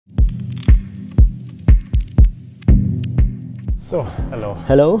So, hello.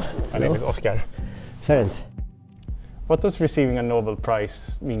 Hello. My name is Oskar. Ferenc. What does receiving a Nobel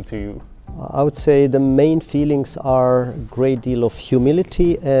Prize mean to you? I would say the main feelings are a great deal of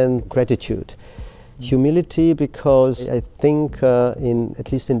humility and gratitude. Humility because I think,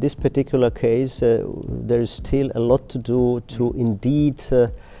 at least in this particular case, there is still a lot to do to indeed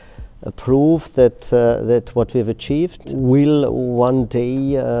prove that what we've achieved will one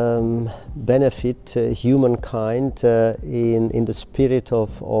day benefit humankind in the spirit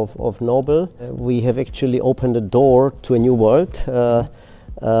of Nobel. We have actually opened a door to a new world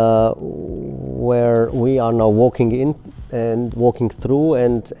where we are now walking in and walking through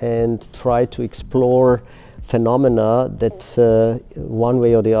and try to explore phenomena that one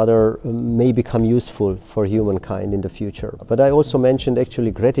way or the other may become useful for humankind in the future. But I also mentioned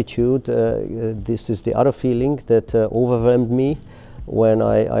actually gratitude. This is the other feeling that overwhelmed me when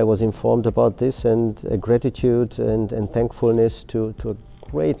I was informed about this, and gratitude and thankfulness to a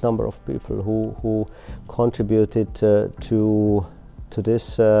great number of people who contributed to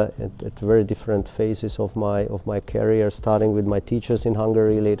this at very different phases of my career, starting with my teachers in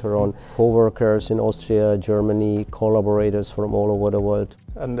Hungary, later on co-workers in Austria, Germany, collaborators from all over the world.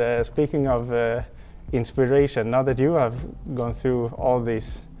 And speaking of inspiration, now that you have gone through all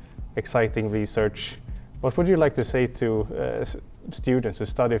this exciting research, what would you like to say to students who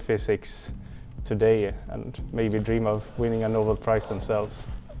study physics today and maybe dream of winning a Nobel Prize themselves?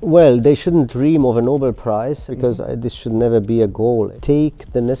 Well, they shouldn't dream of a Nobel Prize because this should never be a goal.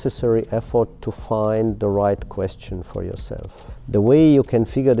 Take the necessary effort to find the right question for yourself. The way you can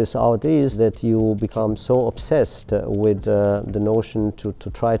figure this out is that you become so obsessed with the notion to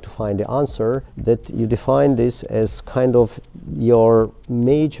try to find the answer that you define this as kind of your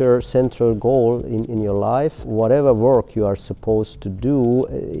major central goal in your life. Whatever work you are supposed to do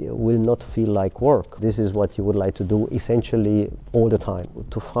will not feel like work. This is what you would like to do essentially all the time.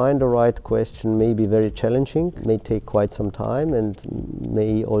 To find the right question may be very challenging, may take quite some time, and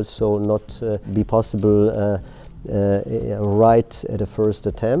may also not be possible right at a first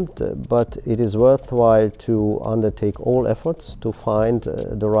attempt, but it is worthwhile to undertake all efforts to find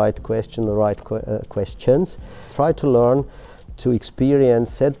the right question, the right questions. Try to learn to experience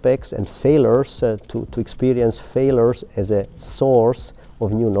setbacks and failures, to experience failures as a source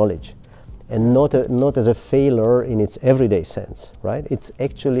of new knowledge, and not as a failure in its everyday sense, right? It's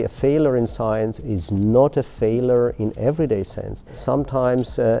actually a failure in science is not a failure in everyday sense.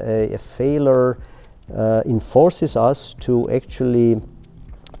 Sometimes a failure enforces us to actually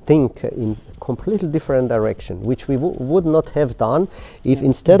think in a completely different direction, which we would not have done if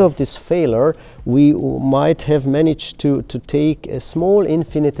instead of this failure we might have managed to take a small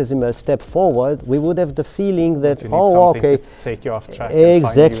infinitesimal step forward. We would have the feeling that, oh, okay, to take you off track.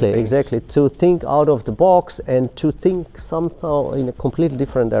 Exactly, to think out of the box and to think somehow in a completely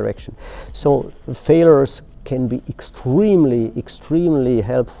different direction. So failures can be extremely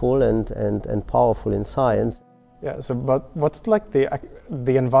helpful and powerful in science. Yeah. So, but what's like the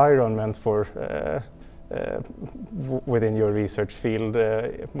environment for within your research field,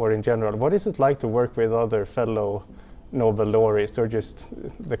 more in general? What is it like to work with other fellow Nobel laureates, or just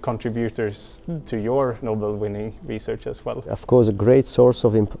the contributors to your Nobel-winning research as well? Of course, a great source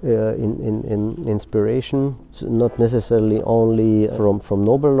of inspiration, not necessarily only from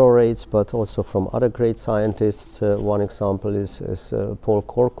Nobel laureates, but also from other great scientists. One example is Paul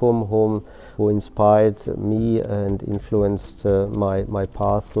Corkum, who inspired me and influenced my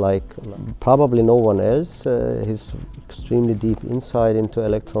path like probably no one else. His extremely deep insight into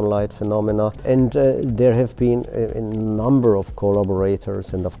electron light phenomena, and there have been a number of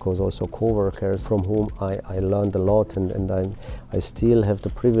collaborators and of course also co-workers from whom I learned a lot, and I still have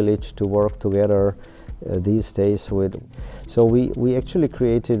the privilege to work together these days with. So we actually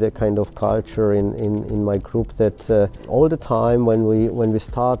created a kind of culture in my group that all the time when we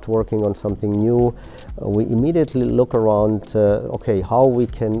start working on something new, we immediately look around, okay, how we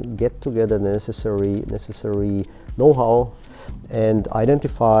can get together the necessary know-how and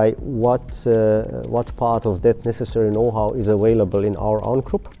identify what part of that necessary know-how is available in our own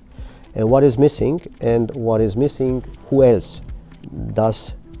group, and what is missing, who else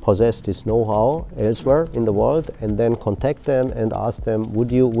does possess this know-how elsewhere in the world, and then contact them and ask them,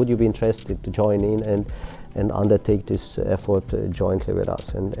 would you be interested to join in and undertake this effort jointly with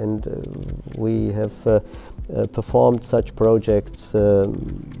us? And we have performed such projects,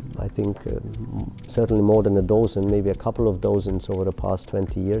 I think certainly more than a dozen, maybe a couple of dozens over the past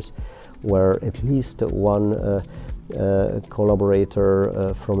 20 years, where at least one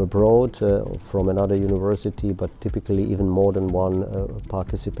collaborator from abroad, from another university, but typically even more than one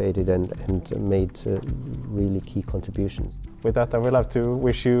participated and made really key contributions. With that, I will have to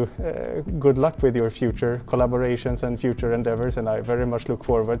wish you good luck with your future collaborations and future endeavors, and I very much look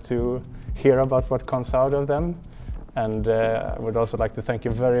forward to hear about what comes out of them. And I would also like to thank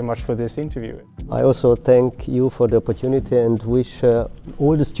you very much for this interview. I also thank you for the opportunity and wish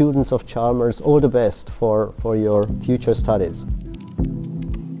all the students of Chalmers all the best for your future studies.